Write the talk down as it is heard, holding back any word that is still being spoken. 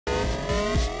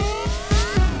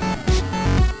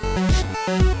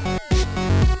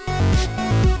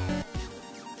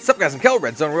guys? I'm Kel,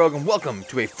 Red Zone Rogue, and welcome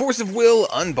to a Force of Will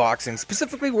unboxing.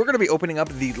 Specifically, we're going to be opening up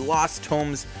the Lost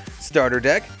Tomes Starter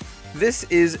Deck. This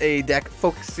is a deck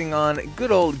focusing on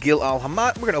good old Gil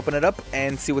Al-Hamat. We're going to open it up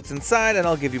and see what's inside, and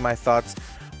I'll give you my thoughts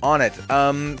on it.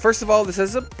 First of all, this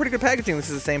has a pretty good packaging. This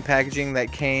is the same packaging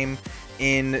that came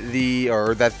in the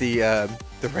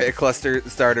Reiya Cluster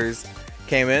Starters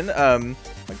came in.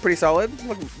 Pretty solid.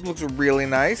 Looks really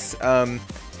nice. You can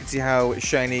see how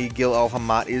shiny Gil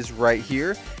Al-Hamat is right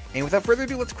here. And without further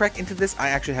ado, let's crack into this. I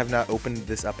actually have not opened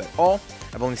this up at all.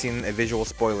 I've only seen a visual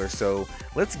spoiler, so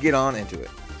let's get on into it.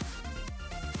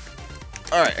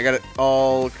 Alright, I got it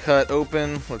all cut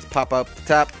open. Let's pop up the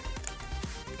top.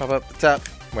 Pop up the top.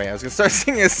 Wait, I was going to start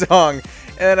singing a song,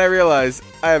 and then I realized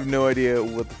I have no idea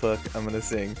what the fuck I'm going to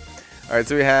sing. Alright,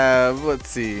 so we have, let's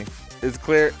see. Is it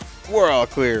clear? We're all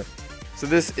clear. So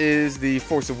this is the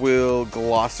Force of Will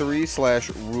glossary /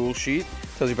 rule sheet.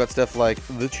 Tells you about stuff like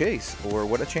the chase or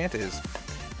what a chant is.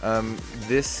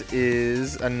 This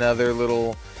is another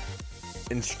little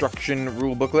instruction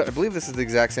rule booklet. I believe this is the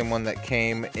exact same one that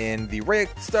came in the Reiya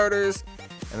starters.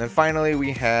 And then finally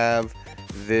we have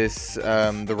this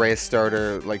the Reiya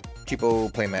starter like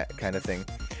cheapo playmat kind of thing.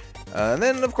 And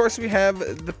then of course we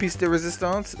have the piece de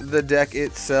resistance, the deck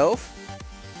itself.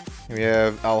 We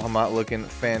have Al-Hamat looking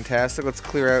fantastic. Let's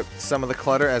clear out some of the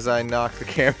clutter as I knock the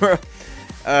camera.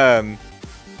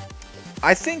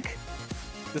 I think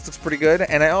this looks pretty good,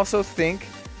 and I also think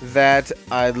that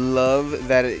I love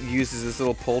that it uses this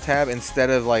little pull tab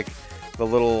instead of like the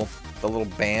little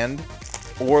band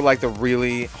or like the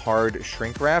really hard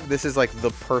shrink wrap. This is like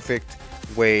the perfect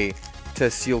way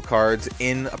to seal cards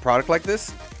in a product like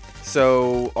this.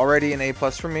 So already an A+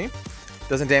 for me.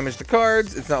 Doesn't damage the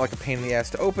cards. It's not like a pain in the ass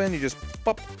to open. You just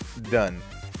pop, done.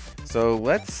 So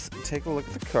let's take a look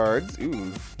at the cards.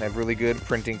 Ooh, they have really good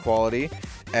printing quality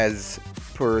as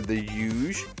per the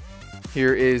usual.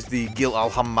 Here is the Gil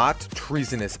Al-Hamat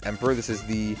Treasonous Emperor. This is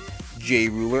the J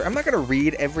ruler. I'm not going to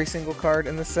read every single card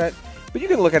in the set, but you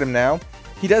can look at him now.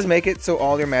 He does make it so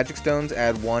all your magic stones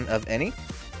add one of any,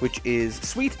 which is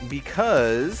sweet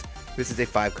because this is a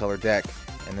 5-color deck.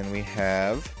 And then we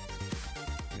have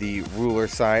the ruler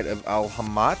side of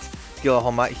Al-Hamat. Gil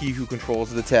Al-Hamat, he who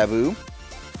controls the taboo.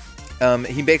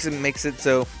 He makes it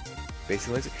so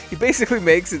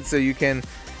you can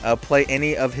play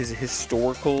any of his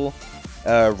historical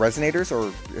resonators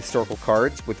or historical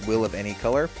cards with will of any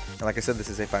color. And like I said, this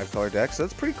is a 5-color deck, so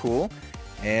that's pretty cool.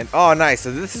 And oh, nice.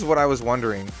 So this is what I was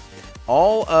wondering.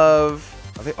 Are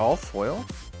they all foil?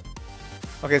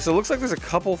 Okay, so it looks like there's a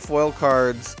couple foil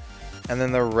cards, and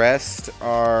then the rest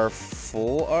are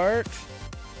full art.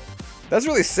 That's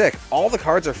really sick. All the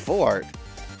cards are full art.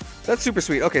 That's super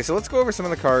sweet. Okay, so let's go over some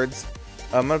of the cards.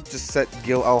 I'm going to just set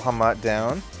Gil Al-Hamat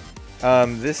down.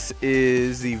 This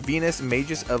is the Venus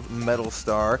Magus of Metal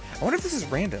Star. I wonder if this is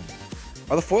random.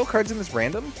 Are the foil cards in this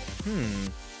random?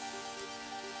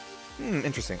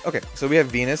 Interesting. Okay, so we have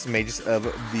Venus Magus of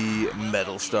the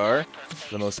Metal Star,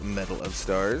 the most metal of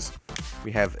stars.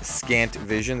 We have Scant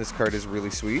Vision. This card is really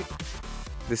sweet.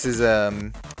 This is,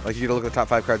 like you get to look at the top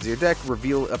 5 cards of your deck,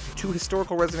 reveal up to 2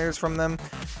 historical resonators from them,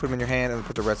 put them in your hand, and then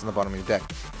put the rest on the bottom of your deck.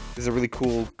 This is a really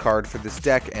cool card for this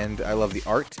deck, and I love the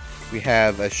art. We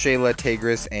have Shayla,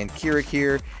 Tigris, and Kirik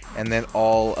here, and then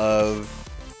all of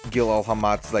Gil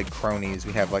Al-Hamat's, like, cronies.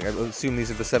 We have, like, I assume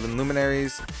these are the 7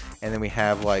 luminaries, and then we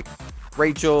have, like,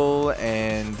 Rachel,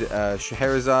 and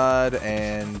Scheherazade,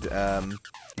 and, you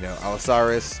know,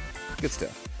 Alisaris. Good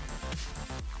stuff.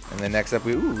 And then next up,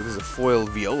 this is a foil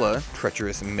Viola,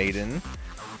 Treacherous Maiden.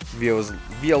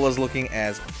 Viola's looking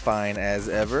as fine as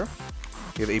ever.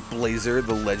 We have a Blazer,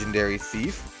 the Legendary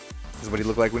Thief. This is what he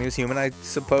looked like when he was human, I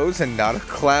suppose, and not a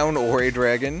clown or a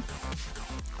dragon.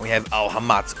 We have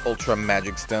Al-Hamat's Ultra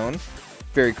Magic Stone.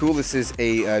 Very cool. This is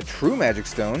a True Magic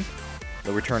Stone.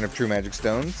 The return of True Magic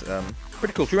Stones.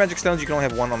 Pretty cool. True Magic Stones, you can only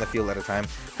have one on the field at a time.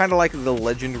 Kind of like the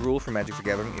Legend rule for Magic the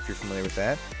Gathering, if you're familiar with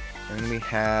that. And then we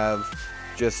have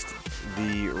just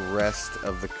the rest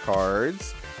of the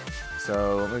cards.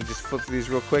 So let me just flip through these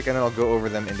real quick, and then I'll go over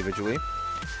them individually.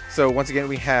 So once again,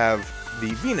 we have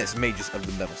the Venus Magus of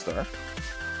the Metal Star.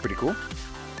 Pretty cool.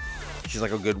 She's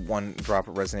like a good 1-drop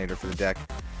resonator for the deck.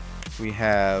 We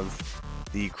have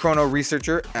the Chrono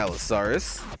Researcher,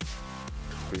 Alisaris.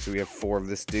 So we have 4 of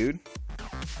this dude.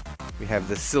 We have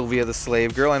the Sylvia the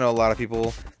Slave Girl. I know a lot of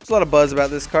people, there's a lot of buzz about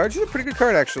this card. She's a pretty good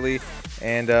card, actually.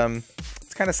 And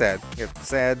it's kind of sad. You got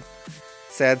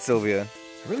sad Sylvia.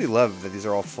 I really love that these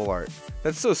are all full art.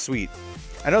 That's so sweet.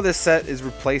 I know this set is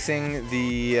replacing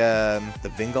the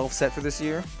Vingolf set for this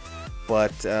year,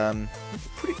 but it's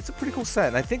a pretty cool set.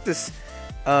 And I think this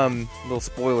little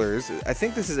spoilers. I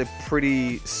think this is a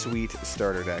pretty sweet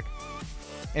starter deck.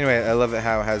 Anyway, I love it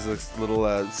how it has this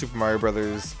little Super Mario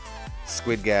Brothers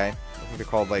squid guy. I think they're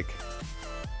called like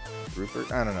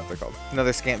Rupert. I don't know what they're called.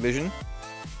 Another Scant Vision.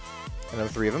 Another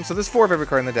 3 of them. So there's 4 of every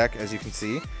card in the deck, as you can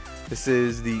see. This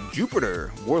is the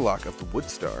Jupiter, Warlock of the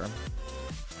Woodstar.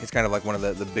 It's kind of like one of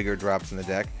the bigger drops in the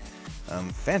deck.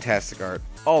 Fantastic art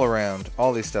all around.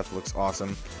 All these stuff looks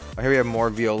awesome. Here we have more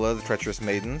Viola, the Treacherous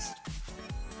Maidens.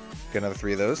 Got another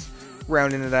 3 of those.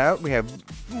 Rounding it out, we have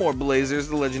more Blazers,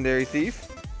 the Legendary Thief.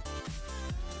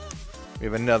 We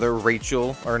have another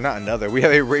Rachel, or not another, we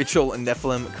have a Rachel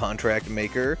Nephilim Contract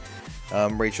Maker.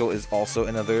 Rachel is also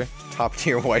another top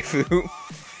tier waifu.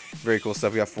 Very cool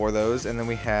stuff. We got 4 of those. And then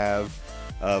we have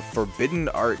Forbidden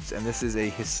Arts, and this is a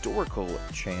historical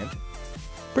chant.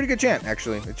 Pretty good chant,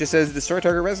 actually. It just says destroy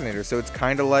target resonator, so it's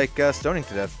kind of like Stoning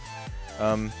to Death.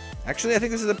 Actually, I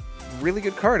think this is a really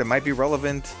good card. It might be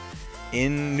relevant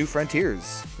in New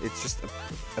Frontiers. It's just an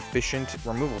efficient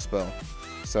removal spell.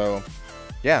 So,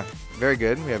 yeah, very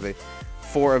good. We have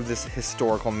 4 of this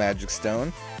historical magic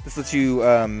stone. This lets you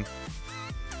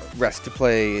rest to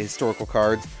play historical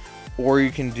cards, or you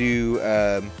can do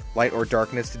light or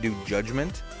darkness to do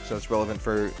judgment. So it's relevant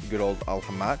for good old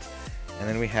Alhamat. And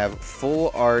then we have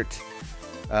full art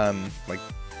like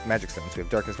magic stones. We have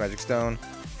darkness magic stone,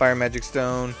 fire magic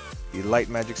stone, the light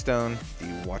magic stone,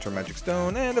 the water magic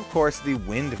stone, and of course the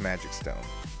wind magic stone.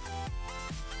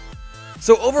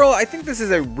 So overall, I think this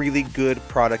is a really good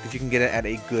product if you can get it at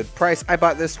a good price. I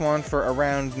bought this one for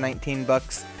around 19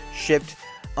 bucks shipped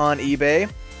on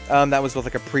eBay. That was with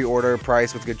like a pre-order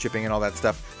price with good shipping and all that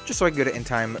stuff, just so I could get it in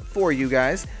time for you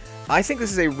guys. I think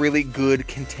this is a really good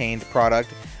contained product.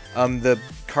 The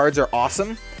cards are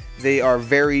awesome. They are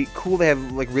very cool. They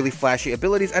have like really flashy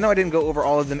abilities. I know I didn't go over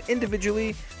all of them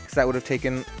individually because that would have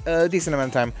taken a decent amount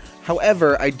of time.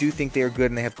 However, I do think they are good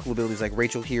and they have cool abilities like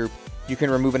Rachel here. You can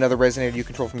remove another resonator you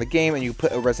control from the game, and you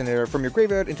put a resonator from your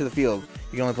graveyard into the field.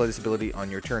 You can only play this ability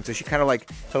on your turn. So she kind of like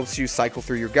helps you cycle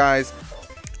through your guys.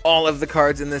 All of the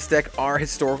cards in this deck are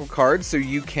historical cards, so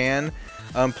you can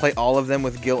play all of them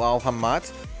with Gil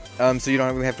Al-Hamat. So you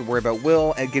don't really have to worry about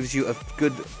will. It gives you a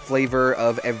good flavor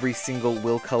of every single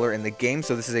will color in the game.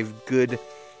 So this is a good,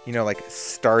 you know, like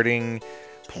starting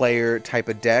player type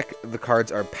of deck. The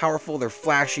cards are powerful, they're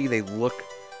flashy, they look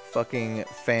fucking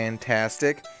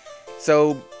fantastic.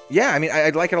 So yeah, I mean, I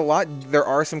like it a lot. There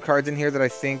are some cards in here that I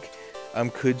think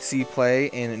could see play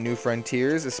in New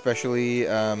Frontiers, especially,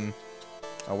 oh,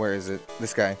 where is it?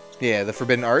 This guy. Yeah, the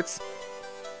Forbidden Arts.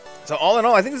 So all in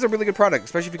all, I think this is a really good product,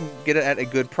 especially if you can get it at a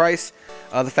good price.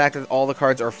 The fact that all the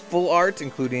cards are full art,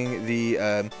 including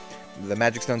the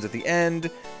magic stones at the end. The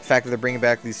fact that they're bringing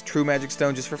back these true magic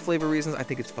stones just for flavor reasons, I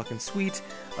think it's fucking sweet.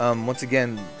 Once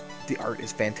again, the art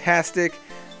is fantastic.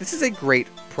 This is a great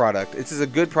product. This is a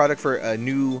good product for a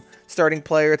new starting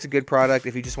player. It's a good product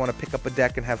if you just want to pick up a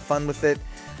deck and have fun with it.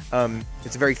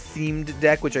 It's a very themed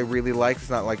deck, which I really like. It's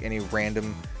not like any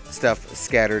random stuff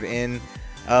scattered in.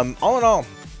 All in all,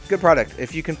 good product.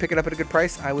 If you can pick it up at a good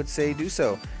price, I would say do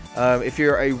so. If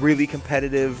you're a really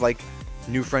competitive, like,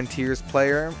 New Frontiers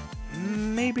player,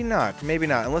 maybe not. Maybe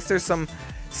not. Unless there's some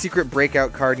secret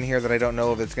breakout card in here that I don't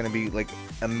know of that's going to be, like,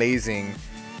 amazing.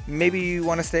 Maybe you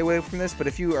want to stay away from this, but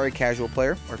if you are a casual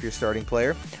player, or if you're a starting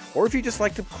player, or if you just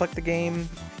like to collect the game,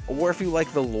 or if you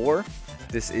like the lore,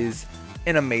 this is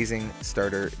an amazing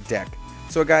starter deck.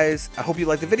 So guys, I hope you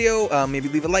liked the video. Maybe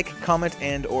leave a like, comment,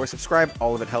 and or subscribe.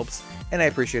 All of it helps, and I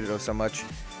appreciate it oh so much.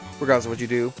 Regardless of what you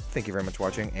do, thank you very much for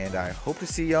watching, and I hope to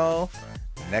see y'all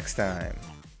next time.